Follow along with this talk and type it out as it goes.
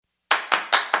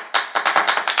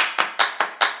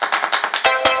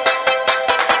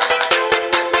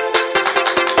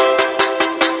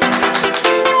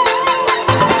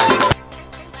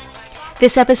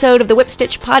This episode of the Whip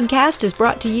Stitch Podcast is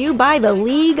brought to you by the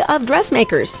League of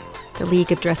Dressmakers. The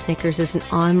League of Dressmakers is an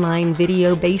online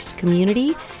video-based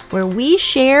community where we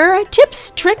share tips,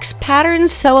 tricks,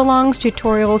 patterns, sew-alongs,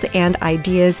 tutorials, and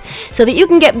ideas so that you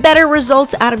can get better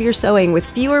results out of your sewing with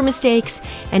fewer mistakes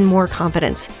and more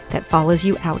confidence that follows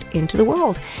you out into the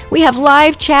world. We have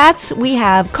live chats, we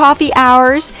have coffee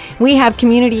hours, we have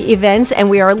community events, and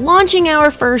we are launching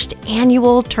our first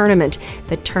annual tournament,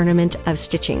 the Tournament of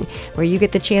Stitching, where you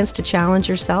get the chance to challenge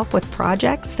yourself with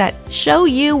projects that show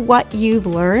you what you've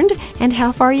learned and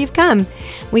how far you've come.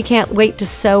 We can't wait to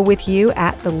sew with you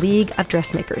at the League of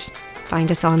Dressmakers. Find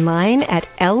us online at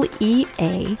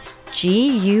LEAGUE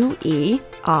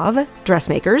of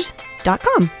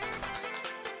dressmakers.com.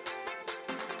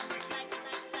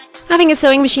 Having a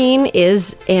sewing machine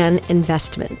is an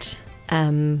investment.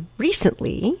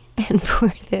 Recently, and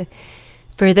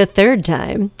for the third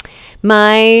time,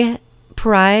 my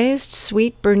prized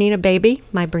sweet Bernina baby,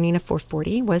 my Bernina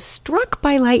 440, was struck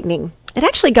by lightning. It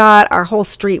actually got our whole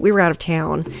street. We were out of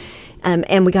town,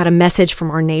 and we got a message from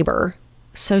our neighbor.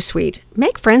 So sweet.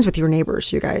 Make friends with your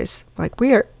neighbors, you guys. I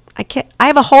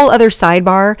have a whole other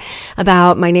sidebar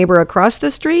about my neighbor across the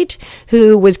street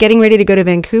who was getting ready to go to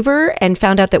Vancouver and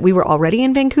found out that we were already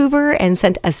in Vancouver and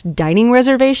sent us dining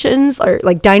reservations or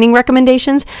dining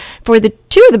recommendations for the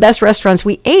two of the best restaurants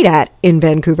we ate at in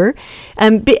Vancouver.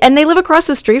 And they live across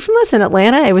the street from us in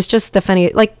Atlanta. It was just the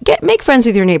funny, make friends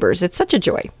with your neighbors. It's such a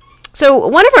joy. So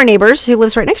one of our neighbors who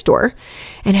lives right next door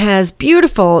and has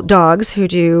beautiful dogs who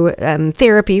do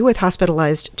therapy with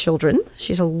hospitalized children.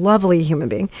 She's a lovely human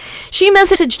being. She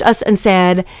messaged us and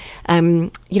said,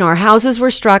 our houses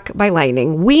were struck by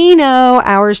lightning. We know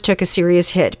ours took a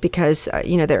serious hit because,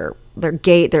 their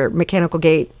mechanical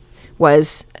gate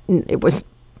was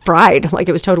fried,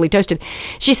 it was totally toasted.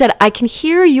 She said, I can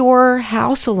hear your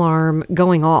house alarm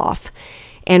going off,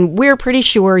 and we're pretty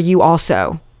sure you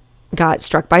also got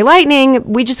struck by lightning.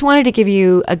 We just wanted to give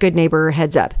you a good neighbor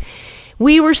heads up.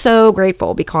 We were so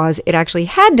grateful because it actually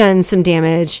had done some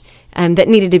damage that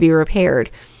needed to be repaired.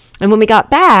 And when we got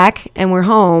back and we're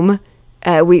home,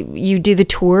 you do the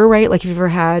tour, right? If you've ever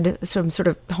had some sort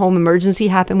of home emergency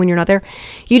happen when you're not there,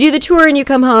 you do the tour and you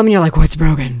come home and you're like, what's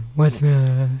broken?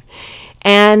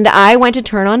 And I went to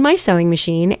turn on my sewing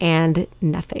machine and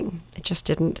nothing. It just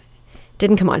didn't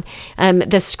come on.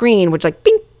 The screen was like,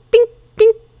 bing, bing,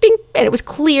 bing, bing, and it was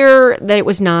clear that it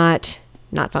was not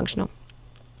functional.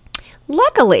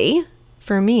 Luckily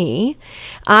for me,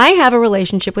 I have a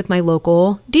relationship with my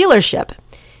local dealership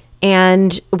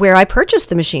and where I purchased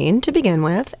the machine to begin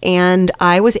with, and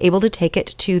I was able to take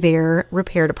it to their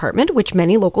repair department, which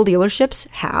many local dealerships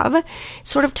have,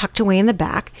 sort of tucked away in the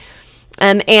back,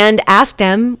 and ask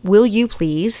them, will you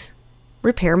please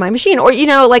repair my machine? Or,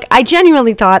 I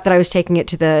genuinely thought that I was taking it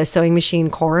to the sewing machine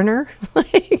coroner.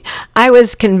 I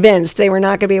was convinced they were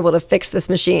not going to be able to fix this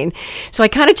machine. So I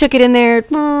kind of took it in there,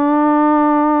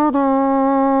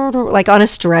 on a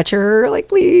stretcher,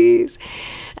 please.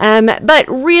 But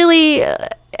really,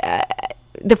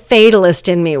 the fatalist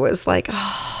in me was like,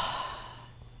 oh,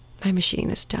 my machine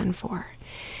is done for.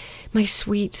 My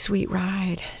sweet, sweet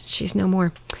ride. She's no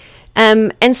more.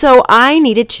 And so I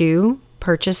needed to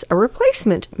purchase a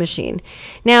replacement machine.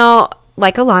 Now,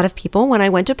 like a lot of people, when I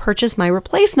went to purchase my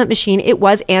replacement machine, it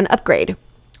was an upgrade,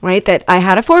 right? That I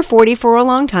had a 440 for a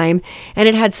long time, and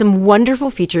it had some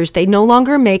wonderful features. They no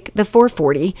longer make the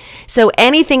 440, so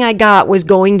anything I got was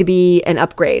going to be an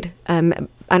upgrade. I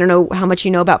don't know how much you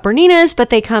know about Berninas,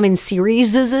 but they come in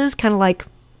series, kind of like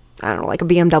a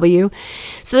BMW.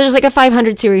 So there's a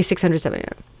 500 series, 600,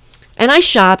 700. And I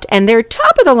shopped, and their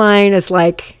top of the line is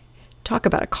talk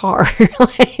about a car.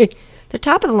 The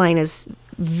top of the line is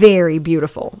very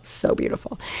beautiful. So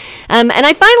beautiful. And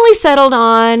I finally settled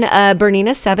on a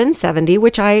Bernina 770,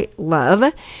 which I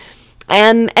love,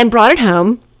 and brought it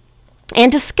home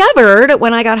and discovered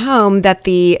when I got home that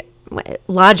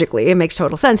logically, it makes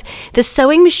total sense, the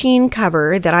sewing machine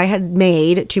cover that I had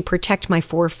made to protect my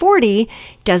 440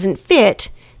 doesn't fit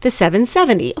the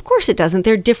 770. Of course it doesn't.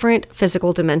 They're different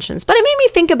physical dimensions. But it made me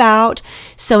think about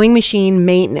sewing machine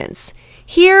maintenance.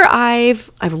 Here I've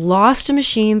lost a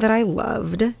machine that I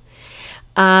loved.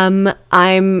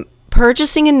 I'm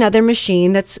purchasing another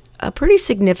machine that's a pretty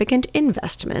significant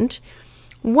investment.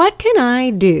 What can I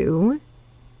do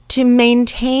to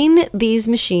maintain these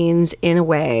machines in a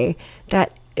way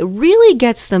that really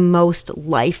gets the most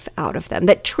life out of them,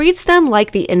 that treats them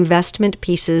like the investment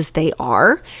pieces they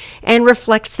are and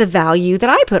reflects the value that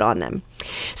I put on them?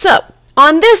 So,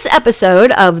 on this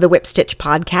episode of the Whip Stitch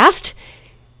Podcast,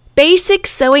 basic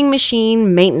sewing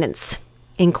machine maintenance,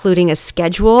 including a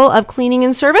schedule of cleaning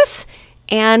and service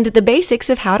and the basics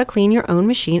of how to clean your own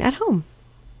machine at home.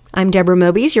 I'm Deborah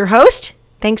Mobies, your host.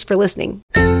 Thanks for listening.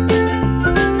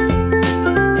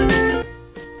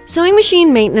 Sewing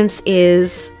machine maintenance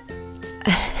is,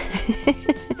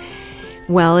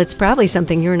 well, it's probably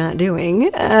something you're not doing.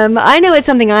 I know it's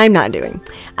something I'm not doing.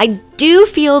 I do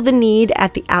feel the need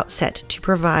at the outset to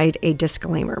provide a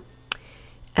disclaimer.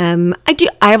 I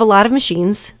have a lot of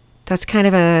machines. That's kind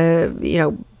of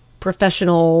a,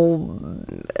 professional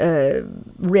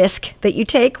risk that you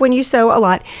take when you sew a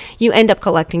lot. You end up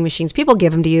collecting machines. People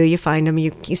give them to you. You find them.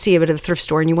 You see it at a thrift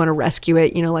store and you want to rescue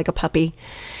it, like a puppy.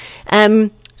 So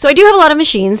I do have a lot of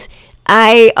machines.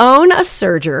 I own a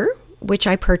serger, which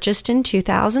I purchased in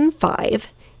 2005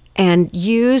 and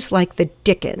use like the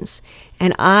dickens.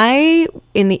 And I,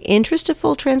 in the interest of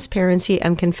full transparency,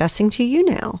 am confessing to you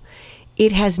now,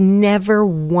 it has never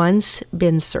once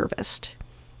been serviced.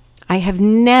 I have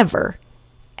never,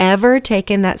 ever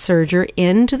taken that serger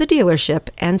into the dealership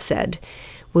and said,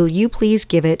 will you please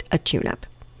give it a tune-up?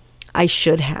 I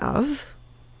should have.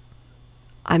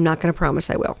 I'm not going to promise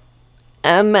I will.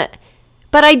 But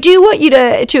I do want you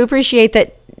to appreciate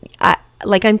that,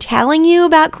 I'm telling you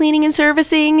about cleaning and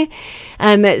servicing.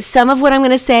 Some of what I'm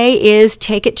going to say is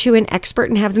take it to an expert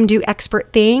and have them do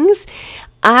expert things.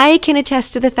 I can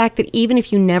attest to the fact that even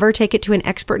if you never take it to an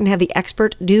expert and have the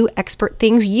expert do expert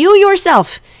things, you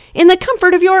yourself, in the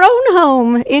comfort of your own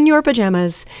home, in your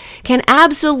pajamas, can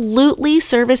absolutely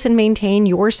service and maintain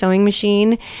your sewing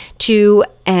machine to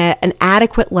an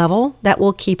adequate level that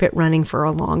will keep it running for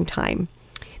a long time.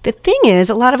 The thing is,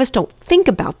 a lot of us don't think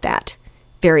about that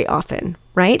very often,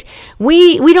 right?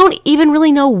 We don't even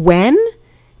really know when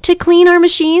to clean our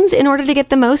machines in order to get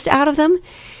the most out of them.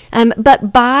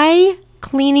 But by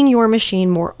cleaning your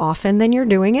machine more often than you're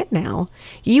doing it now,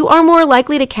 you are more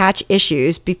likely to catch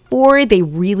issues before they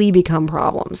really become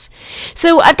problems.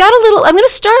 So I'm going to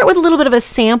start with a little bit of a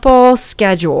sample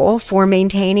schedule for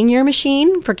maintaining your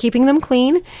machine, for keeping them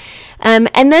clean. And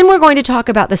then we're going to talk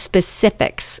about the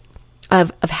specifics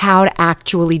of how to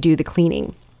actually do the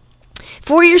cleaning.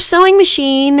 For your sewing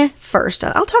machine, first,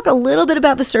 I'll talk a little bit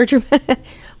about the serger.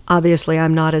 Obviously,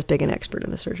 I'm not as big an expert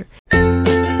in the serger.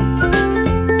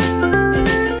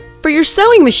 For your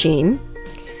sewing machine,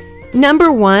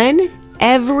 number one,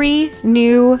 every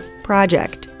new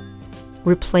project,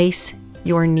 replace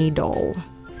your needle.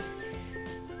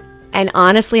 And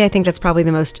honestly, I think that's probably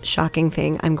the most shocking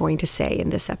thing I'm going to say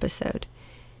in this episode.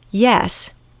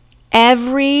 Yes,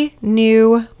 every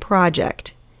new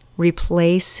project,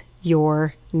 replace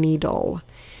your needle.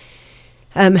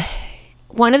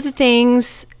 One of the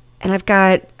things, and I've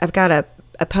got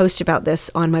a post about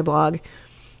this on my blog,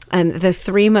 the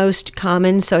 3 most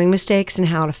common sewing mistakes and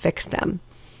how to fix them.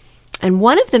 And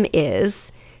one of them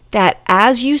is that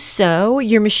as you sew,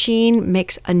 your machine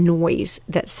makes a noise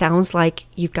that sounds like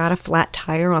you've got a flat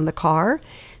tire on the car,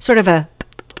 sort of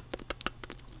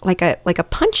like a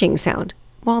punching sound.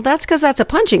 Well, that's because that's a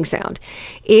punching sound.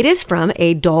 It is from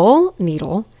a dull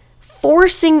needle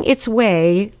forcing its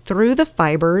way through the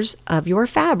fibers of your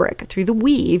fabric, through the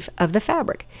weave of the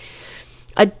fabric.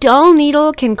 A dull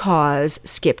needle can cause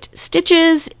skipped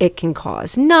stitches, it can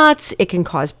cause knots, it can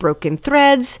cause broken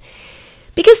threads.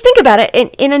 Because think about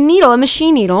it, in a needle, a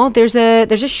machine needle, there's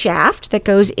a shaft that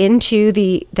goes into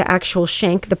the actual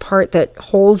shank, the part that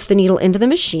holds the needle into the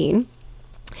machine,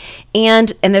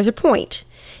 and there's a point,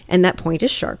 and that point is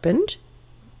sharpened.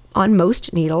 On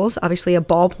most needles, obviously a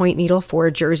ballpoint needle for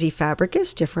a jersey fabric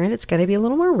is different. It's going to be a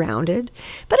little more rounded,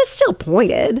 but it's still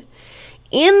pointed.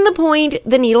 In the point,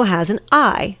 the needle has an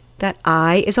eye. That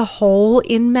eye is a hole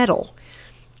in metal.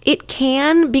 It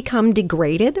can become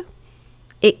degraded.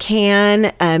 It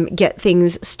can get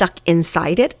things stuck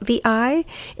inside it, the eye.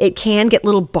 It can get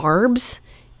little barbs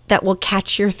that will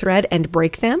catch your thread and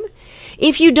break them.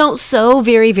 If you don't sew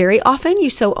very, very often, you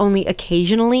sew only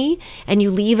occasionally, and you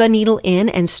leave a needle in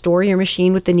and store your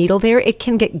machine with the needle there, it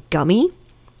can get gummy.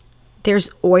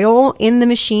 There's oil in the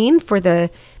machine for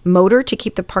the motor to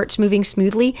keep the parts moving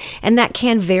smoothly, and that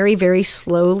can very, very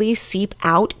slowly seep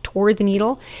out toward the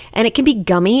needle, and it can be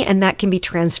gummy, and that can be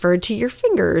transferred to your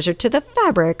fingers or to the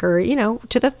fabric or,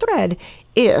 to the thread.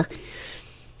 Ew.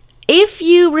 If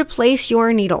you replace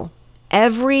your needle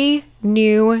every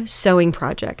new sewing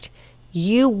project,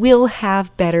 you will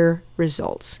have better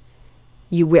results.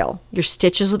 You will. Your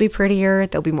stitches will be prettier,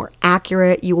 they'll be more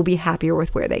accurate, you will be happier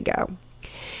with where they go.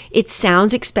 It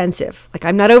sounds expensive. Like,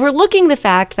 I'm not overlooking the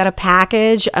fact that a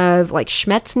package of like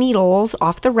Schmetz needles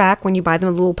off the rack, when you buy them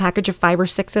a little package of 5 or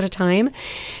 6 at a time,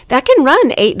 that can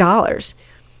run $8.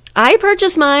 I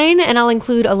purchased mine, and I'll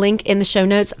include a link in the show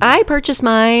notes. I purchased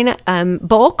mine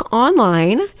bulk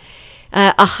online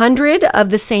 100 of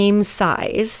the same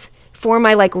size for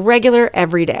my like regular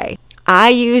everyday. I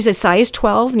use a size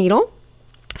 12 needle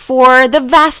for the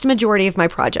vast majority of my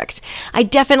projects. I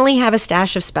definitely have a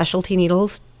stash of specialty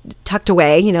needles tucked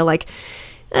away, like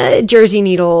jersey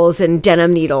needles and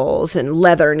denim needles and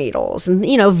leather needles and,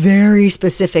 very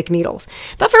specific needles.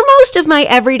 But for most of my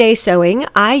everyday sewing,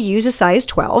 I use a size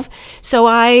 12. So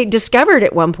I discovered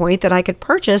at one point that I could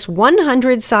purchase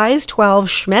 100 size 12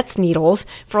 Schmetz needles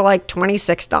for like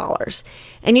 $26.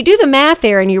 And you do the math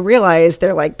there and you realize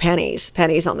they're like pennies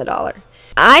on the dollar.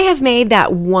 I have made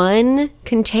that one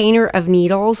container of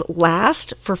needles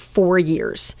last for 4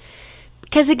 years.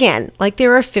 Because again, like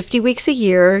there are 50 weeks a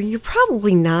year, you're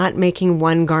probably not making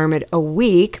one garment a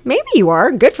week. Maybe you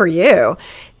are, good for you.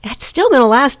 It's still going to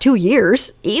last 2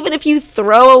 years, even if you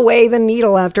throw away the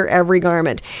needle after every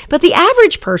garment. But the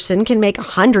average person can make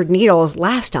 100 needles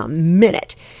last a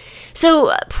minute.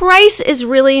 So price is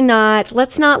really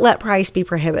let's not let price be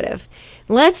prohibitive.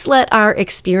 Let's let our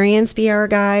experience be our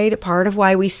guide. Part of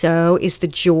why we sew is the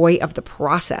joy of the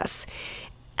process.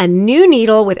 A new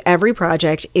needle with every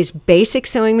project is basic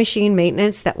sewing machine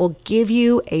maintenance that will give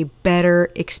you a better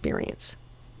experience,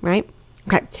 right?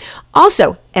 Okay.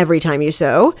 Also, every time you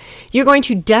sew, you're going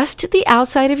to dust the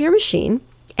outside of your machine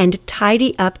and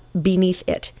tidy up beneath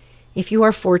it. If you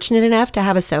are fortunate enough to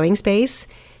have a sewing space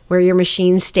where your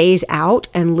machine stays out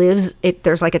and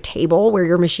there's like a table where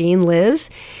your machine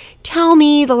lives, tell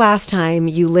me the last time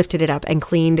you lifted it up and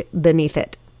cleaned beneath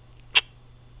it.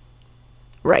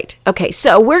 Right. Okay,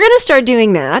 so we're going to start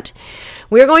doing that.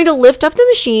 We're going to lift up the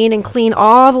machine and clean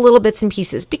all the little bits and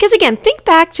pieces. Because again, think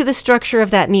back to the structure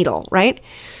of that needle, right?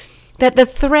 That the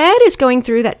thread is going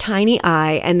through that tiny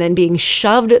eye and then being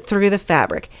shoved through the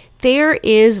fabric. There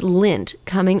is lint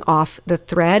coming off the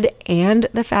thread and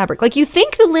the fabric. Like you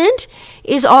think the lint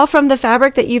is all from the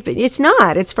fabric it's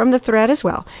not. It's from the thread as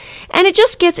well. And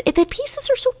the pieces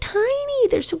are so tiny.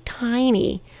 They're so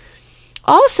tiny.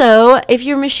 Also, if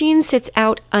your machine sits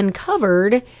out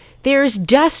uncovered, there's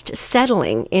dust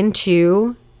settling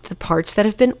into the parts that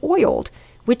have been oiled,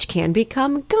 which can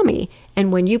become gummy.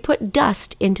 And when you put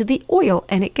dust into the oil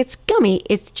and it gets gummy,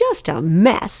 it's just a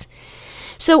mess.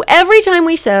 So every time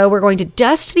we sew, we're going to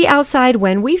dust the outside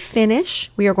when we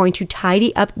finish. We are going to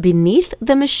tidy up beneath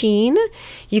the machine.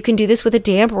 You can do this with a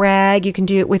damp rag. You can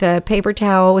do it with a paper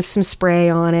towel with some spray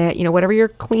on it, whatever your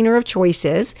cleaner of choice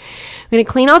is. We're going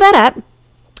to clean all that up.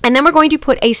 And then we're going to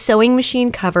put a sewing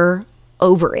machine cover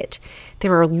over it.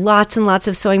 There are lots and lots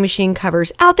of sewing machine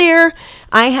covers out there.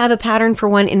 I have a pattern for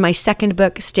one in my second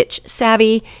book, Stitch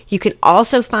Savvy. You can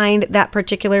also find that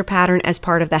particular pattern as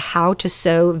part of the How to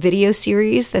Sew video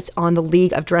series that's on the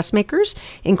League of Dressmakers,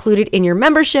 included in your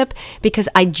membership, because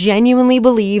I genuinely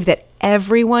believe that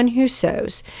everyone who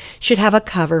sews should have a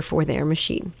cover for their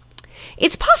machine.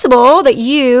 It's possible that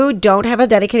you don't have a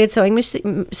dedicated sewing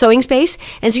space,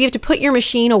 and so you have to put your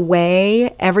machine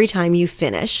away every time you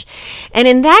finish. And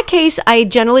in that case, I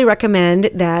generally recommend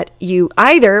that you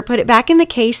either put it back in the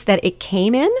case that it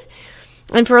came in,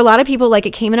 and for a lot of people, like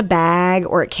it came in a bag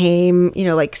or it came,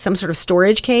 like some sort of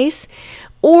storage case,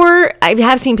 or I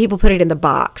have seen people put it in the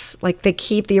box, like they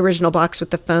keep the original box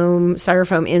with the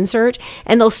styrofoam insert,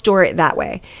 and they'll store it that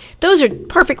way. Those are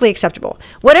perfectly acceptable.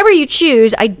 Whatever you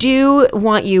choose, I do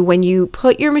want you, when you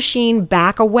put your machine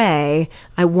back away,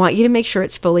 I want you to make sure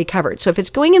it's fully covered. So if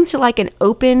it's going into like an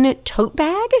open tote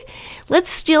bag, let's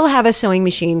still have a sewing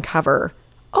machine cover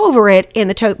over it in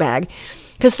the tote bag.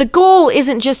 Because the goal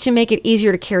isn't just to make it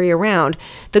easier to carry around.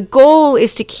 The goal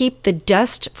is to keep the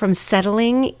dust from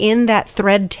settling in that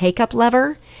thread take-up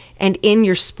lever and in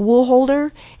your spool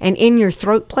holder and in your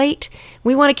throat plate.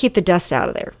 We want to keep the dust out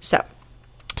of there. So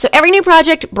every new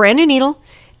project, brand new needle.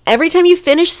 Every time you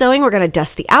finish sewing, we're going to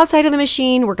dust the outside of the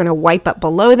machine. We're going to wipe up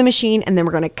below the machine, and then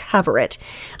we're going to cover it,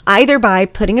 either by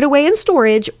putting it away in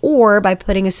storage or by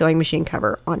putting a sewing machine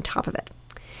cover on top of it.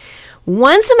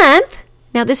 Once a month.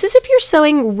 Now, this is if you're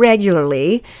sewing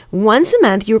regularly. Once a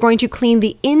month, you're going to clean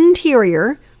the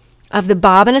interior of the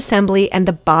bobbin assembly and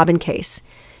the bobbin case.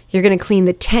 You're going to clean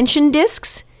the tension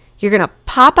discs. You're going to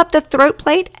pop up the throat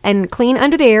plate and clean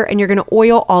under there, and you're going to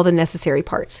oil all the necessary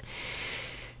parts.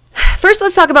 First,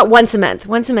 let's talk about once a month.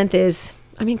 Once a month is,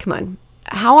 come on.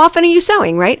 How often are you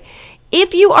sewing, right?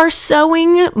 If you are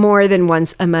sewing more than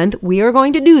once a month, we are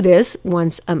going to do this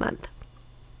once a month.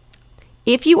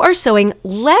 If you are sewing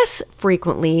less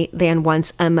frequently than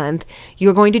once a month,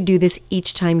 you're going to do this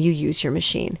each time you use your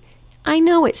machine. I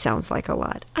know it sounds like a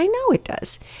lot. I know it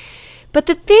does. But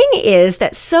the thing is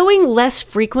that sewing less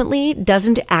frequently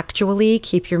doesn't actually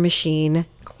keep your machine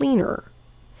cleaner.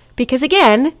 Because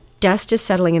again, dust is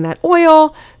settling in that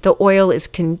oil, the oil is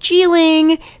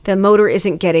congealing, the motor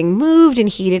isn't getting moved and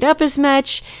heated up as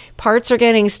much, parts are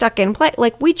getting stuck in place.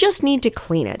 Like, we just need to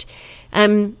clean it.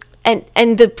 And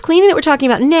the cleaning that we're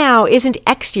talking about now isn't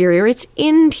exterior, it's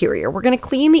interior. We're going to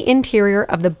clean the interior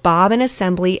of the bobbin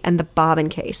assembly and the bobbin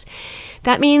case.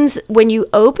 That means when you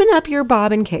open up your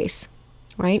bobbin case,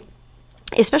 right,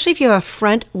 especially if you have a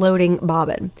front-loading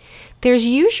bobbin, there's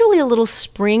usually a little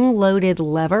spring-loaded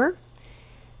lever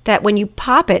that when you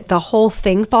pop it, the whole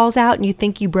thing falls out and you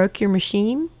think you broke your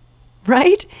machine,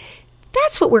 right?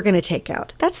 That's what we're going to take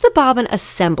out. That's the bobbin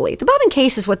assembly. The bobbin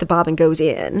case is what the bobbin goes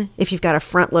in if you've got a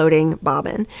front-loading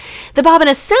bobbin. The bobbin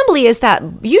assembly is that,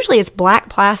 usually it's black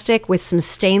plastic with some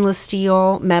stainless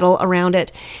steel metal around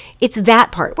it. It's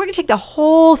that part. We're going to take the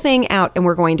whole thing out and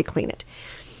we're going to clean it.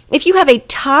 If you have a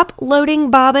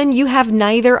top-loading bobbin, you have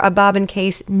neither a bobbin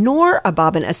case nor a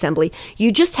bobbin assembly.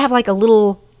 You just have like a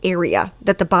little area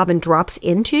that the bobbin drops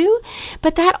into,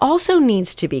 but that also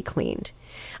needs to be cleaned.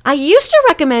 I used to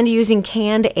recommend using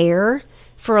canned air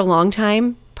for a long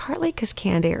time, partly because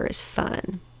canned air is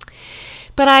fun.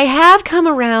 But I have come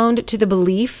around to the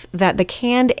belief that the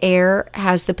canned air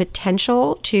has the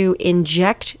potential to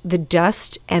inject the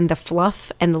dust and the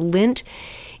fluff and the lint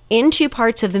into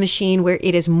parts of the machine where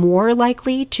it is more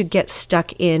likely to get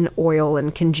stuck in oil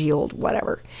and congealed,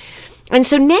 whatever. And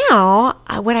so now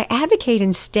what I advocate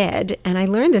instead, and I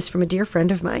learned this from a dear friend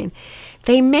of mine,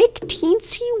 they make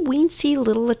teensy weensy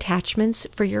little attachments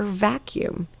for your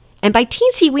vacuum. And by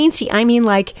teensy weensy, I mean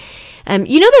like,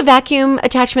 you know the vacuum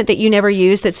attachment that you never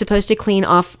use that's supposed to clean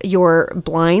off your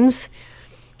blinds,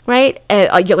 right?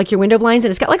 Like your window blinds, and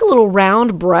it's got like a little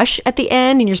round brush at the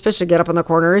end, and you're supposed to get up on the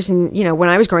corners. And, you know, when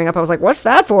I was growing up, I was like, what's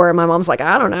that for? And my mom's like,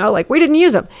 I don't know. Like, we didn't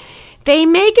use them. They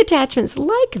make attachments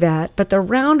like that, but the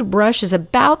round brush is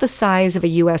about the size of a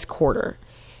U.S. quarter.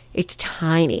 It's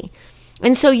tiny.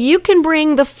 And so you can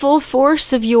bring the full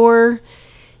force of your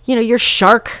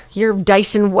Shark, your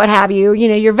Dyson, what have you,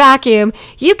 your vacuum.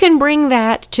 You can bring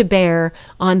that to bear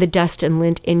on the dust and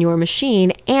lint in your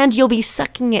machine, and you'll be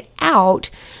sucking it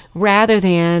out rather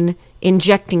than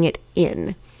injecting it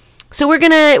in. So we're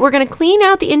gonna clean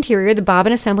out the interior, the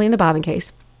bobbin assembly and the bobbin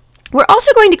case. We're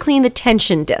also going to clean the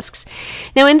tension discs.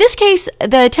 Now, in this case,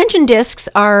 the tension discs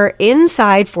are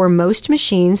inside for most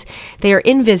machines. They are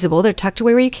invisible. They're tucked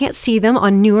away where you can't see them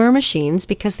on newer machines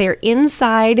because they're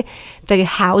inside the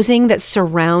housing that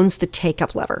surrounds the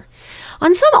take-up lever.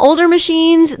 On some older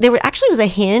machines, there actually was a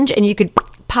hinge, and you could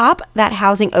pop that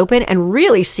housing open and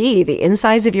really see the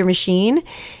insides of your machine,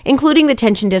 including the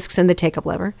tension discs and the take-up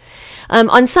lever.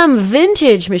 On some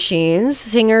vintage machines,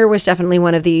 Singer was definitely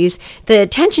one of these, the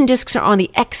tension discs are on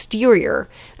the exterior,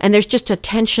 and there's just a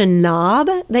tension knob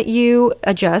that you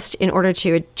adjust in order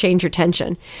to change your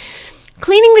tension.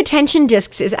 Cleaning the tension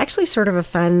discs is actually sort of a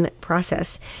fun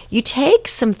process. You take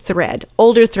some thread,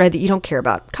 older thread that you don't care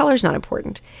about, color's not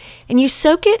important, and you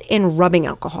soak it in rubbing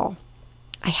alcohol.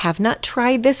 I have not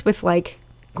tried this with like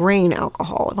grain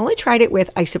alcohol. I've only tried it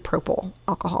with isopropyl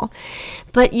alcohol.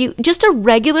 But you just a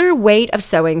regular weight of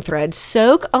sewing thread,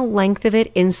 soak a length of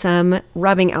it in some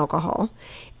rubbing alcohol,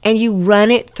 and you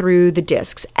run it through the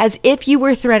discs as if you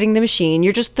were threading the machine.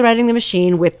 You're just threading the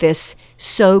machine with this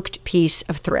soaked piece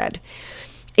of thread.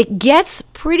 It gets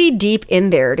pretty deep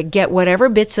in there to get whatever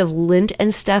bits of lint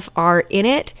and stuff are in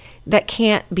it that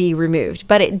can't be removed,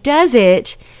 but it does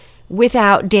it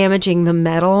without damaging the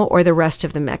metal or the rest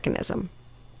of the mechanism.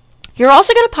 You're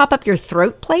also going to pop up your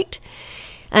throat plate.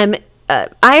 I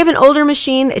have an older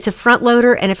machine. It's a front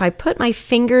loader, and if I put my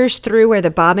fingers through where the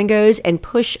bobbin goes and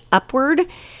push upward,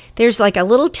 there's like a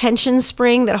little tension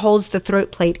spring that holds the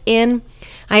throat plate in.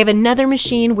 I have another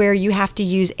machine where you have to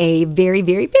use a very,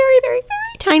 very, very, very, very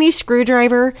tiny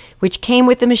screwdriver, which came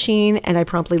with the machine and I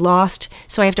promptly lost,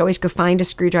 so I have to always go find a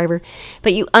screwdriver.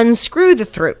 But you unscrew the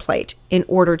throat plate in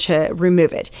order to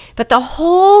remove it. But the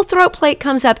whole throat plate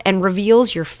comes up and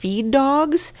reveals your feed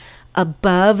dogs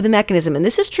above the mechanism. And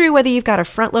this is true whether you've got a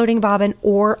front-loading bobbin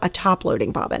or a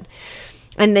top-loading bobbin.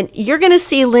 And then you're going to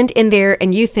see lint in there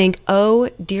and you think, oh,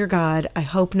 dear God, I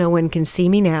hope no one can see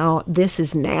me now. This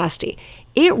is nasty.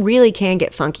 It really can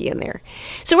get funky in there.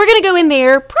 So we're going to go in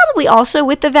there probably also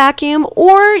with the vacuum,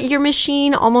 or your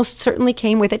machine almost certainly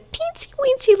came with a teensy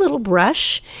weensy little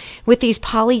brush with these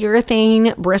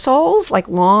polyurethane bristles, like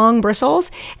long bristles.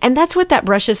 And that's what that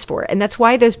brush is for. And that's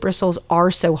why those bristles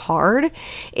are so hard,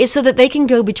 is so that they can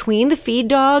go between the feed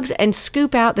dogs and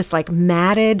scoop out this like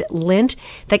matted lint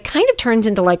that kind of turns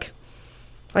into like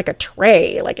a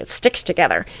tray, like it sticks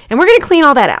together. And we're going to clean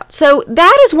all that out. So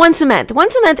that is once a month.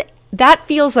 Once a month, that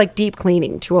feels like deep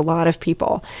cleaning to a lot of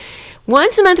people.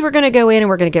 Once a month, we're going to go in and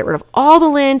we're going to get rid of all the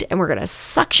lint and we're going to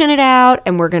suction it out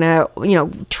and we're going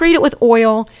to, treat it with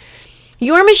oil.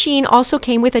 Your machine also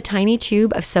came with a tiny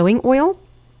tube of sewing oil.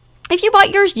 If you bought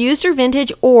yours used or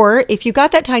vintage, or if you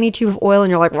got that tiny tube of oil and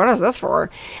you're like, what is this for?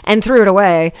 And threw it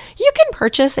away, you can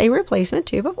purchase a replacement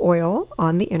tube of oil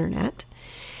on the internet.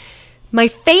 My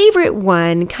favorite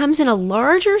one comes in a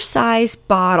larger size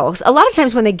bottle. A lot of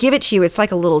times when they give it to you, it's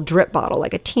like a little drip bottle,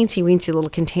 like a teensy weensy little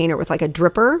container with like a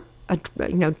dripper,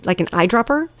 like an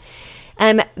eyedropper.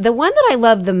 The one that I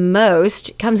love the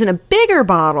most comes in a bigger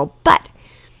bottle, but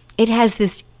it has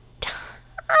this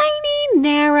tiny,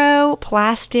 narrow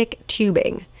plastic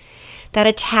tubing that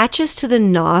attaches to the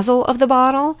nozzle of the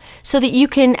bottle so that you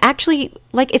can actually,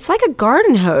 it's like a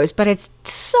garden hose, but it's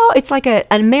like an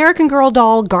American Girl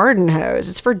doll garden hose.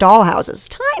 It's for doll houses.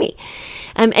 It's tiny.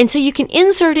 And so you can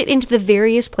insert it into the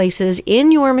various places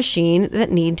in your machine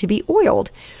that need to be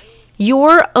oiled.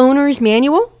 Your owner's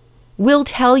manual will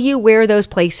tell you where those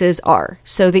places are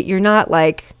so that you're not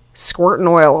squirting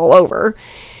oil all over.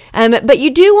 But you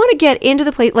do want to get into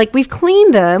the place, we've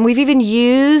cleaned them. We've even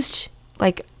used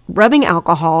rubbing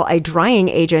alcohol, a drying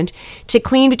agent, to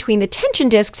clean between the tension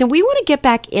discs. And we want to get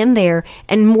back in there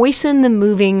and moisten the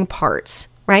moving parts,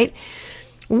 right?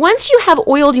 Once you have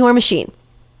oiled your machine,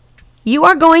 you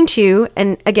are going to,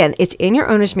 and again, it's in your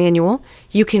owner's manual.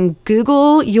 You can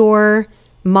Google your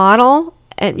model,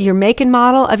 your make and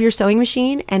model of your sewing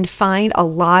machine and find a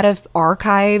lot of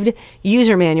archived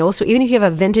user manuals. So even if you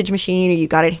have a vintage machine or you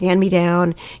got it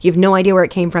hand-me-down, you have no idea where it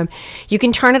came from, you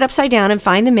can turn it upside down and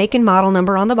find the make and model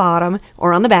number on the bottom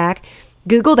or on the back.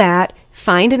 Google that,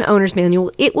 find an owner's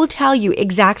manual. It will tell you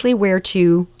exactly where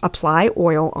to apply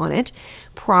oil on it.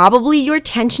 Probably your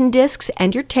tension discs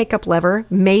and your take-up lever,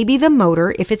 maybe the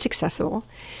motor if it's accessible.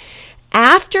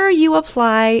 After you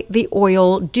apply the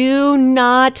oil, do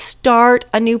not start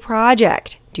a new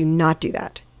project. Do not do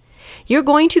that. You're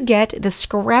going to get the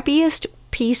scrappiest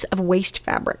piece of waste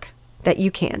fabric that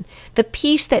you can. The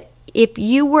piece that if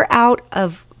you were out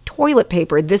of toilet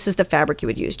paper, this is the fabric you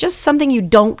would use. Just something you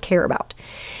don't care about.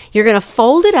 You're going to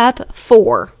fold it up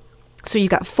 4. So you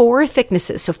got 4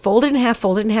 thicknesses. So fold it in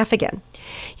half again.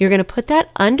 You're going to put that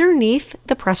underneath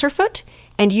the presser foot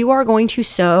and you are going to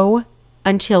sew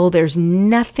until there's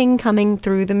nothing coming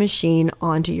through the machine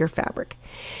onto your fabric.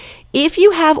 If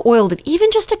you have oiled it, even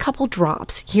just a couple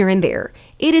drops here and there,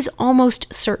 it is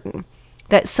almost certain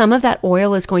that some of that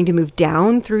oil is going to move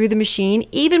down through the machine,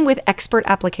 even with expert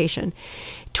application,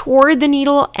 toward the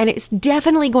needle, and it's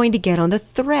definitely going to get on the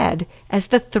thread as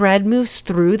the thread moves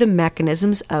through the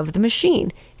mechanisms of the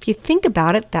machine. If you think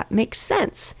about it, that makes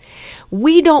sense.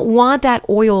 We don't want that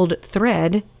oiled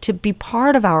thread to be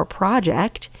part of our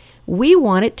project. We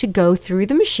want it to go through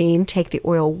the machine, take the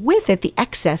oil with it, the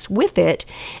excess with it,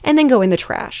 and then go in the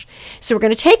trash. So we're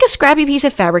going to take a scrappy piece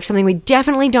of fabric, something we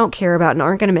definitely don't care about and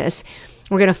aren't going to miss.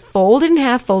 We're going to fold it in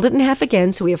half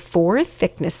again, so we have 4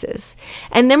 thicknesses.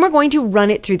 And then we're going to run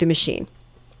it through the machine.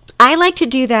 I like to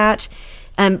do that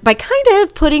by kind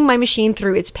of putting my machine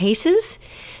through its paces.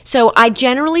 So I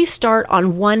generally start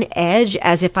on one edge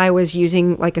as if I was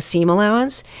using a seam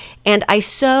allowance, and I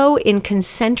sew in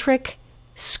concentric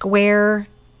square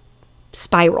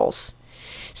spirals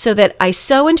so that I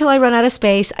sew until I run out of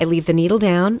space. I leave the needle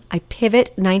down, I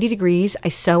pivot 90 degrees, I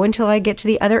sew until I get to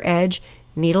the other edge,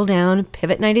 needle down,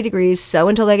 pivot 90 degrees, sew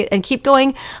until I get, and keep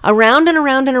going around and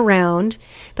around and around.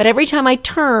 But every time I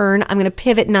turn, I'm going to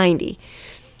pivot 90.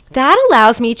 That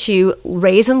allows me to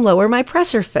raise and lower my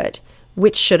presser foot,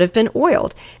 which should have been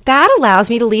oiled. That allows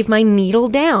me to leave my needle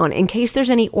down in case there's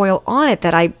any oil on it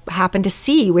that I happen to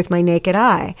see with my naked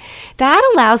eye. That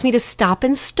allows me to stop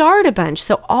and start a bunch.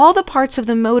 So all the parts of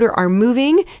the motor are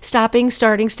moving, stopping,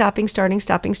 starting, stopping, starting,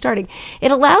 stopping, starting.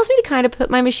 It allows me to kind of put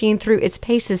my machine through its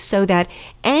paces so that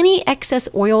any excess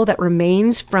oil that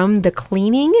remains from the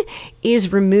cleaning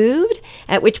is removed,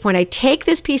 at which point I take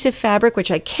this piece of fabric,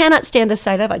 which I cannot stand the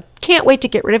sight of, I can't wait to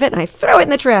get rid of it, and I throw it in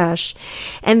the trash.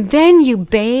 And then you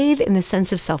bathe in the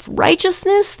sense of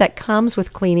self-righteousness that comes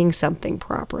with cleaning something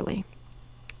properly.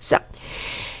 So,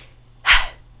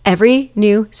 every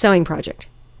new sewing project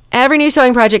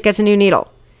gets a new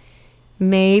needle.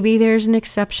 Maybe there's an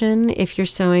exception if you're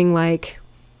sewing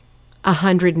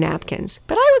 100 napkins,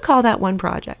 but I would call that one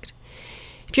project.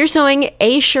 If you're sewing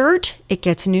a shirt, it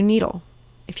gets a new needle.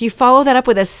 If you follow that up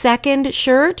with a second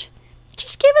shirt,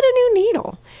 just give it a new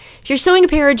needle. If you're sewing a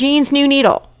pair of jeans, new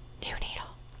needle. New needle.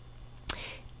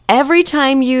 Every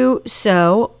time you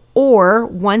sew, or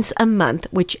once a month,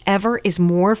 whichever is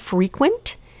more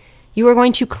frequent, you are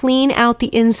going to clean out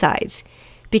the insides.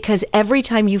 because every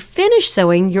time you finish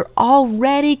sewing, you're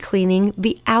already cleaning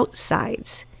the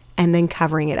outsides and then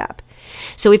covering it up.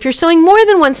 So if you're sewing more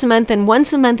than once a month, then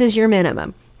once a month is your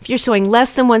minimum. If you're sewing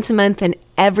less than once a month, then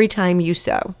every time you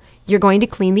sew, you're going to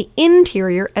clean the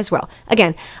interior as well.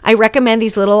 Again, I recommend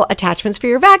these little attachments for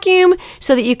your vacuum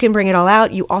so that you can bring it all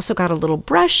out. You also got a little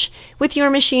brush with your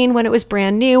machine when it was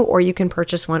brand new, or you can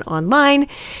purchase one online.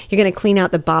 You're going to clean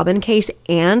out the bobbin case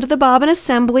and the bobbin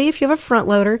assembly if you have a front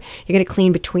loader. You're going to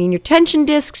clean between your tension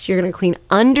discs. You're going to clean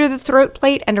under the throat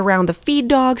plate and around the feed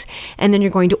dogs, and then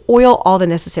you're going to oil all the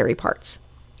necessary parts.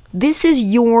 This is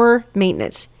your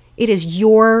maintenance. It is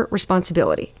your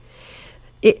responsibility.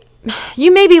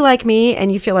 You may be like me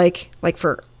and you feel like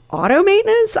for auto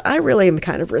maintenance, I really am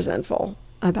kind of resentful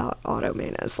about auto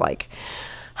maintenance. Like,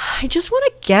 I just want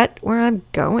to get where I'm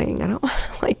going. I don't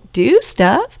want to do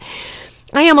stuff.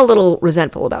 I am a little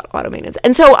resentful about auto maintenance.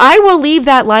 And so I will leave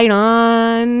that light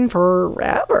on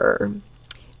forever.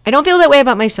 I don't feel that way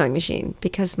about my sewing machine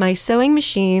because my sewing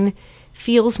machine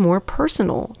feels more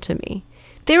personal to me.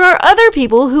 There are other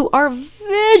people who are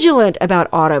vigilant about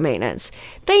auto maintenance.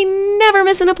 They never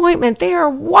miss an appointment. They are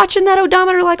watching that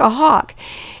odometer like a hawk,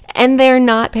 and they're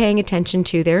not paying attention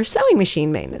to their sewing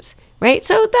machine maintenance, right?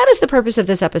 So that is the purpose of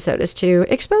this episode, is to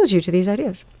expose you to these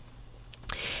ideas.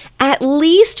 At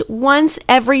least once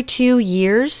every 2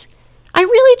 years, I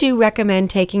really do recommend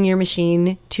taking your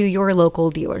machine to your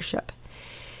local dealership.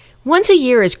 Once a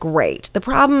year is great. The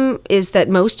problem is that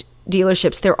most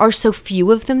dealerships, there are so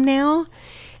few of them now,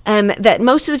 that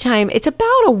most of the time it's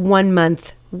about a 1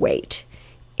 month wait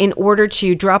in order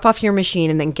to drop off your machine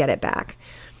and then get it back.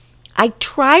 I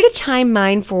try to time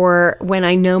mine for when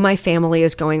I know my family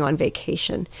is going on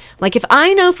vacation. Like if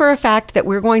I know for a fact that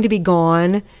we're going to be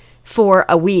gone for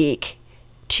a week,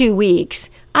 2 weeks,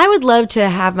 I would love to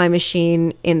have my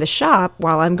machine in the shop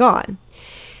while I'm gone.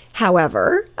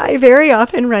 However, I very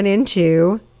often run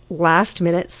into last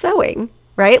minute sewing.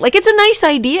 Right? Like it's a nice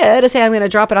idea to say I'm going to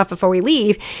drop it off before we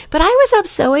leave, but I was up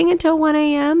sewing until 1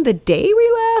 a.m. the day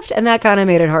we left, and that kind of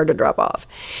made it hard to drop off.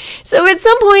 So at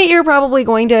some point, you're probably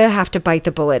going to have to bite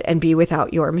the bullet and be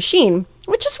without your machine,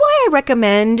 which is why I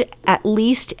recommend at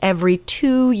least every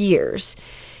 2 years.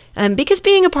 Because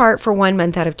being apart for 1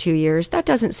 month out of 2 years, that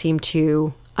doesn't seem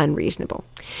too unreasonable.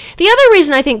 The other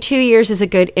reason I think 2 years is a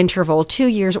good interval, 2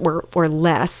 years or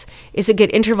less is a good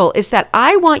interval, is that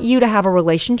I want you to have a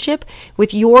relationship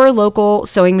with your local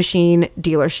sewing machine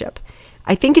dealership.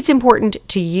 I think it's important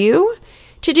to you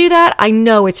to do that. I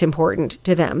know it's important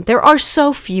to them. There are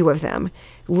so few of them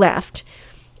left.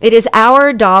 It is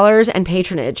our dollars and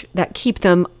patronage that keep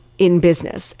them in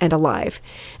business and alive.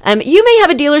 You may have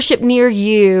a dealership near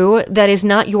you that is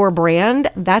not your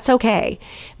brand. That's okay.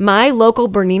 My local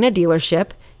Bernina dealership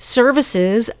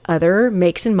services other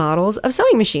makes and models of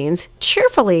sewing machines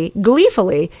cheerfully,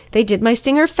 gleefully. They did my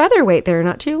Stinger Featherweight there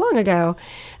not too long ago.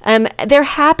 They're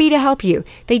happy to help you.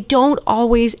 They don't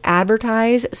always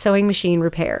advertise sewing machine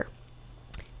repair.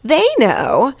 They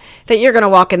know that you're going to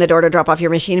walk in the door to drop off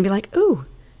your machine and be like, ooh,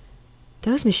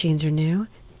 those machines are new.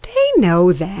 They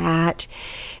know that.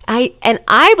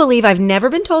 I believe, I've never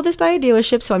been told this by a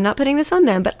dealership, so I'm not putting this on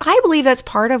them, but I believe that's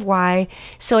part of why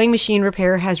sewing machine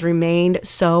repair has remained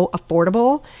so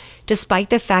affordable, despite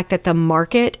the fact that the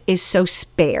market is so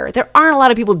spare. There aren't a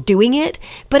lot of people doing it,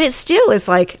 but it still is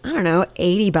like, I don't know,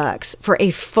 $80 for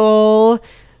a full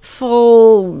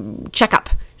checkup,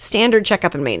 standard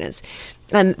checkup and maintenance.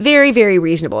 Very, very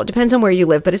reasonable. It depends on where you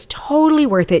live, but it's totally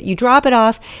worth it. You drop it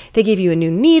off. They give you a new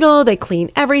needle. They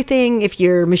clean everything. If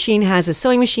your machine has a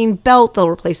sewing machine belt, they'll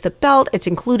replace the belt. It's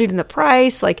included in the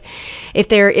price. Like if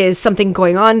there is something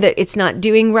going on that it's not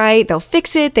doing right, they'll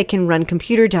fix it. They can run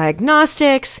computer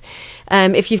diagnostics.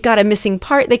 If you've got a missing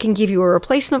part, they can give you a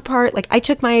replacement part. Like I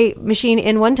took my machine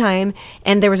in one time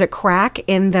and there was a crack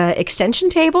in the extension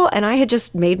table and I had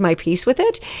just made my peace with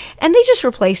it. And they just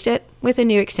replaced it with a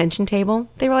new extension table.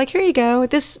 They were like, here you go.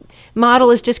 This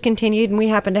model is discontinued and we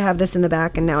happen to have this in the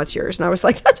back and now it's yours. And I was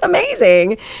like, that's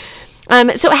amazing.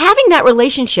 So having that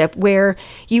relationship where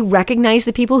you recognize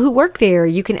the people who work there,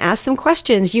 you can ask them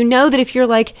questions. You know that if you're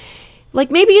like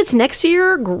maybe it's next to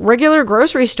your regular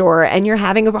grocery store and you're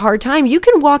having a hard time, you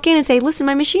can walk in and say, listen,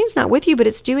 my machine's not with you, but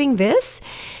it's doing this.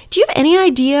 Do you have any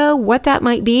idea what that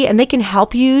might be? And they can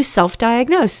help you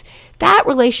self-diagnose. That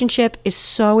relationship is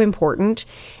so important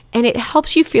and it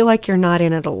helps you feel like you're not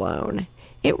in it alone.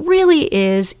 It really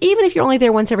is. Even if you're only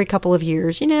there once every couple of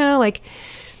years, like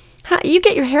you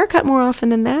get your hair cut more often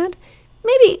than that.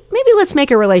 Maybe let's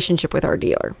make a relationship with our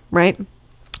dealer, right?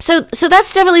 So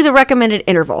that's definitely the recommended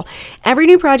interval. Every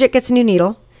new project gets a new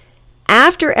needle.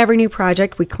 After every new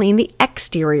project, we clean the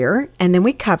exterior and then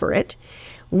we cover it.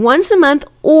 Once a month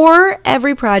or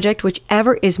every project,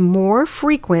 whichever is more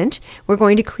frequent, we're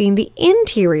going to clean the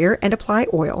interior and apply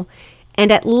oil. And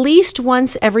at least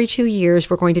once every 2 years,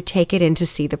 we're going to take it in to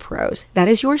see the pros. That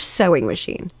is your sewing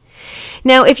machine.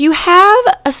 Now, if you have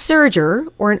a serger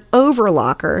or an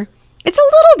overlocker, it's a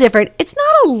little different. It's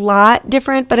not a lot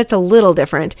different, but it's a little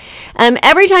different.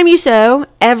 Every time you sew,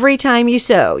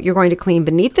 you're going to clean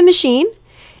beneath the machine,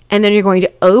 and then you're going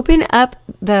to open up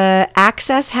the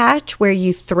access hatch where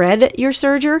you thread your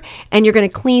serger, and you're going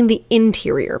to clean the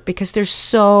interior because there's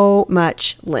so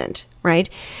much lint, right?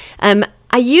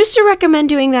 I used to recommend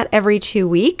doing that every 2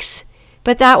 weeks,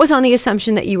 but that was on the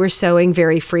assumption that you were sewing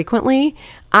very frequently.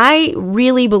 I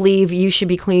really believe you should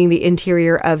be cleaning the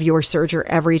interior of your serger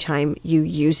every time you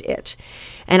use it.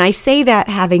 And I say that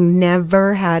having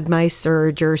never had my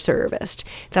serger serviced,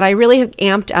 that I really have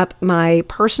amped up my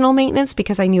personal maintenance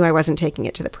because I knew I wasn't taking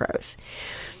it to the pros.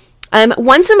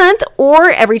 Once a month or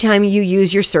every time you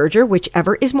use your serger,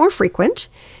 whichever is more frequent,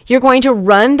 you're going to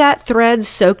run that thread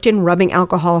soaked in rubbing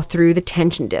alcohol through the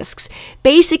tension discs.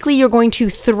 Basically, you're going to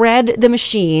thread the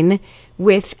machine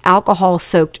with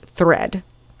alcohol-soaked thread.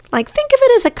 Like, think of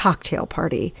it as a cocktail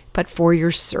party, but for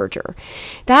your serger.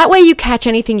 That way you catch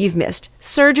anything you've missed.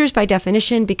 Sergers, by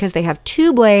definition, because they have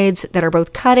 2 blades that are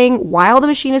both cutting while the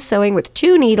machine is sewing with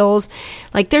 2 needles,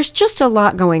 like there's just a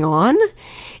lot going on.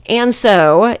 And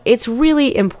so it's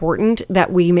really important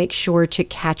that we make sure to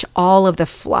catch all of the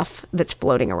fluff that's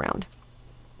floating around.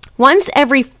 Once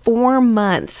every 4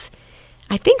 months,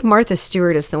 I think Martha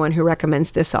Stewart is the one who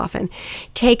recommends this often,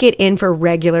 take it in for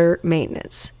regular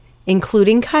maintenance,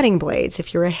 including cutting blades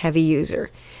if you're a heavy user.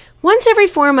 Once every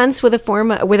 4 months with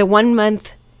a 1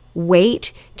 month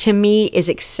wait, to me, is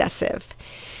excessive.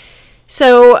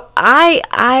 So I've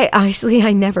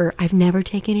never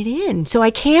taken it in. So I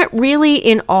can't really,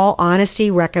 in all honesty,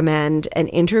 recommend an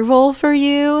interval for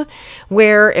you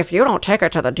where if you don't take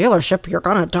it to the dealership, you're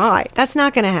going to die. That's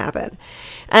not going to happen.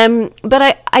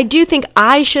 But I do think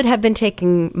I should have been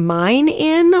taking mine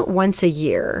in once a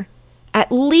year,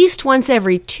 at least once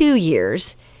every 2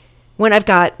 years when I've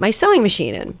got my sewing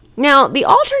machine in. Now, the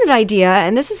alternate idea,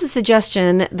 and this is a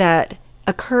suggestion that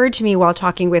occurred to me while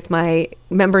talking with my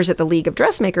members at the League of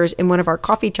Dressmakers in one of our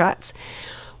coffee chats.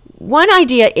 One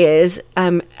idea is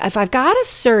if I've got a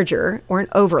serger or an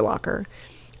overlocker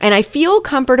and I feel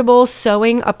comfortable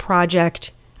sewing a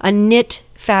project, a knit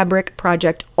fabric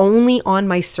project only on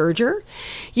my serger,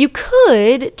 you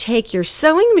could take your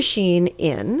sewing machine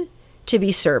in to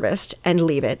be serviced and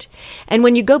leave it. And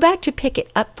when you go back to pick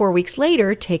it up 4 weeks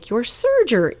later, take your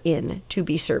serger in to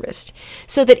be serviced.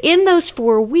 So that in those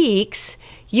 4 weeks,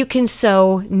 you can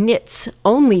sew knits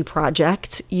only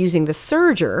projects using the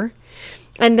serger.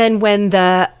 And then when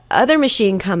the other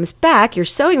machine comes back, your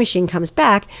sewing machine comes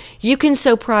back, you can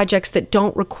sew projects that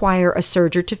don't require a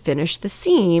serger to finish the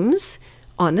seams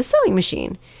on the sewing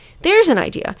machine. There's an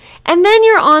idea. And then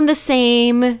you're on the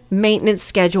same maintenance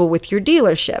schedule with your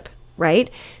dealership,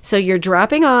 right? So you're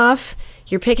dropping off,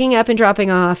 you're picking up and dropping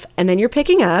off, and then you're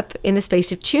picking up. In the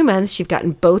space of 2 months, you've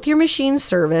gotten both your machines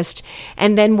serviced.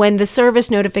 And then when the service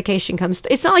notification comes,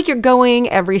 it's not like you're going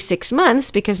every 6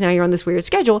 months because now you're on this weird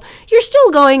schedule. You're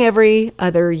still going every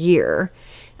other year.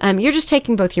 You're just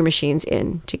taking both your machines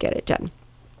in to get it done.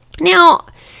 Now,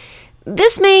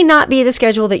 this may not be the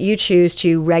schedule that you choose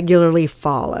to regularly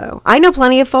follow. I know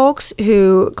plenty of folks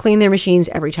who clean their machines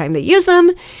every time they use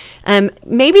them.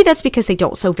 Maybe that's because they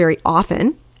don't sew very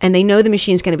often and they know the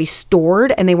machine's going to be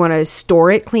stored and they want to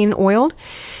store it clean and oiled.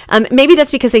 Maybe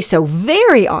that's because they sew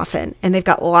very often and they've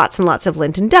got lots and lots of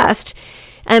lint and dust.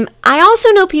 I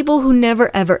also know people who never,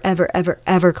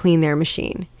 ever clean their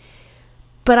machine.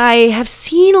 But I have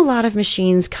seen a lot of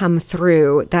machines come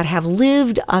through that have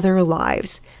lived other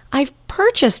lives. I've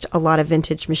purchased a lot of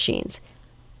vintage machines.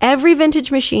 Every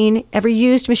vintage machine, every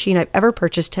used machine I've ever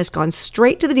purchased has gone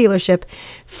straight to the dealership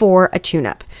for a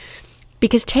tune-up.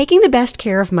 Because taking the best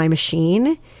care of my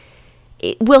machine,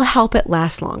 it will help it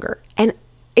last longer. And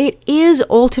it is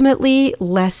ultimately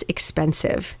less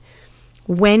expensive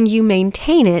when you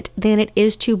maintain it than it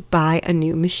is to buy a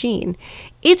new machine.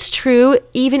 It's true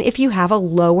even if you have a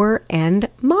lower end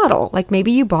model, like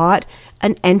maybe you bought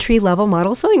an entry-level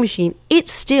model sewing machine, it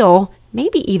still,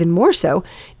 maybe even more so,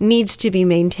 needs to be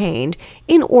maintained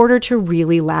in order to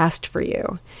really last for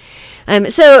you.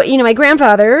 So, my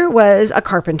grandfather was a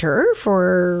carpenter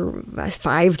for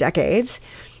 5 decades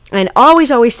and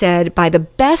always said, buy the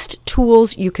best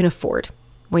tools you can afford.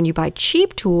 When you buy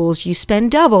cheap tools, you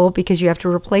spend double because you have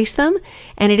to replace them,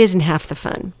 and it isn't half the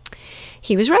fun.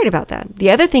 He was right about that.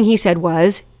 The other thing he said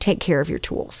was, take care of your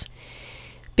tools.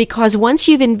 Because once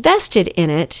you've invested in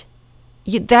it,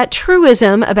 that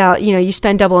truism about, you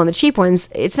spend double on the cheap ones,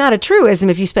 it's not a truism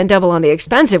if you spend double on the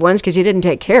expensive ones because you didn't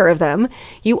take care of them.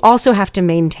 You also have to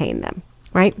maintain them,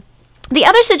 right? The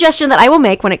other suggestion that I will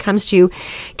make when it comes to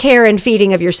care and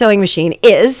feeding of your sewing machine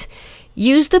is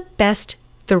use the best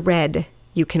thread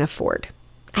you can afford.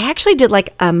 I actually did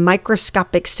like a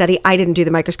microscopic study. I didn't do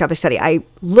the microscopic study. I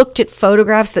looked at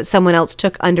photographs that someone else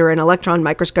took under an electron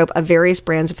microscope of various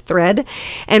brands of thread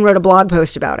and wrote a blog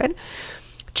post about it.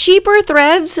 Cheaper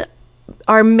threads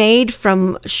are made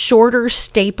from shorter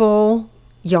staple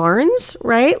yarns,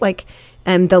 right? Like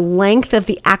the length of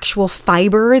the actual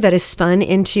fiber that is spun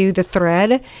into the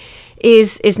thread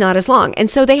is not as long. And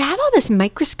so they have all this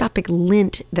microscopic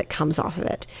lint that comes off of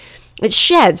it. It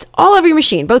sheds all over your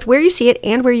machine, both where you see it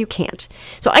and where you can't.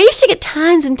 So I used to get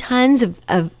tons and tons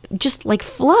of just like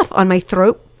fluff on my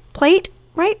throat plate,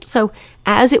 right? So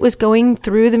as it was going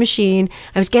through the machine,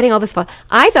 I was getting all this fluff.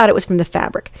 I thought it was from the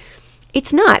fabric.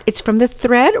 It's not. It's from the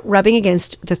thread rubbing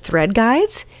against the thread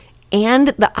guides and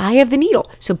the eye of the needle.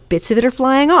 So bits of it are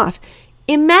flying off.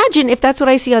 Imagine if that's what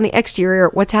I see on the exterior,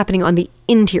 what's happening on the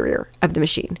interior of the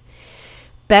machine.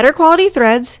 Better quality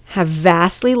threads have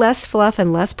vastly less fluff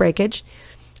and less breakage.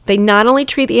 They not only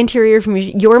treat the interior of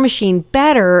your machine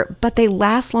better, but they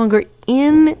last longer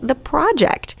in the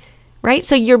project, right?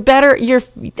 So your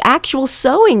actual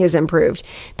sewing is improved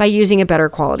by using a better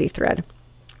quality thread.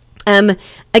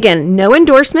 Again, no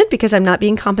endorsement because I'm not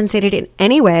being compensated in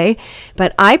any way,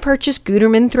 but I purchased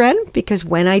Gutermann thread because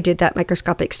when I did that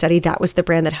microscopic study, that was the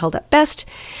brand that held up best.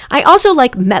 I also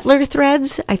like Mettler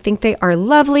threads. I think they are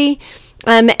lovely.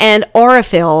 And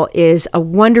Aurifil is a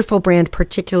wonderful brand,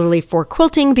 particularly for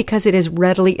quilting because it is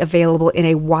readily available in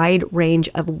a wide range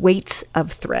of weights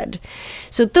of thread.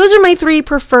 So those are my 3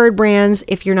 preferred brands.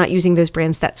 If you're not using those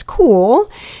brands, that's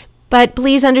cool. But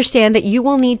please understand that you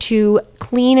will need to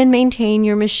clean and maintain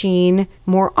your machine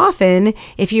more often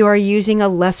if you are using a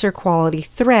lesser quality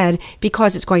thread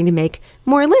because it's going to make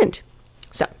more lint.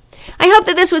 So I hope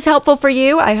that this was helpful for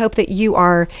you. I hope that you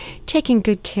are taking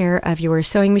good care of your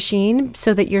sewing machine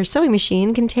so that your sewing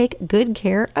machine can take good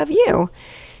care of you.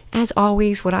 As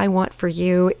always, what I want for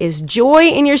you is joy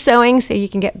in your sewing so you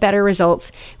can get better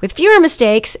results with fewer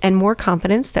mistakes and more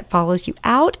confidence that follows you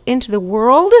out into the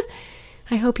world.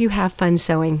 I hope you have fun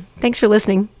sewing. Thanks for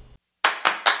listening.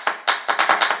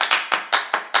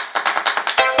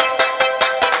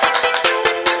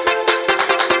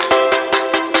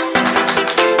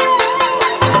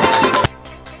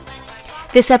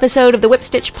 This episode of the Whip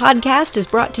Stitch Podcast is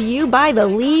brought to you by the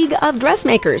League of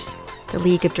Dressmakers. The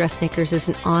League of Dressmakers is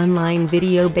an online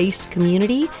video-based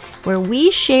community where we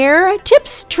share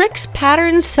tips, tricks,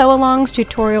 patterns, sew-alongs,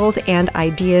 tutorials, and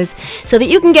ideas so that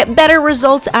you can get better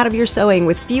results out of your sewing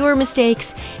with fewer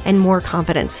mistakes and more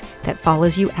confidence that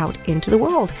follows you out into the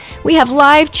world. We have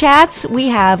live chats, we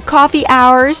have coffee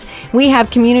hours, we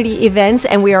have community events,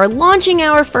 and we are launching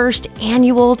our first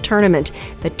annual tournament,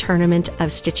 the Tournament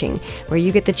of Stitching, where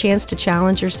you get the chance to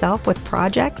challenge yourself with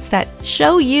projects that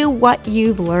show you what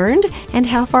you've learned and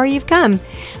how far you've come.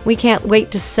 We can't wait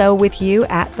to sew with you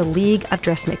at the League of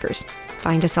Dressmakers.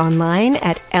 Find us online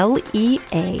at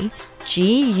LEAGUE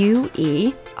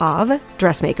of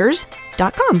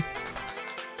dressmakers.com.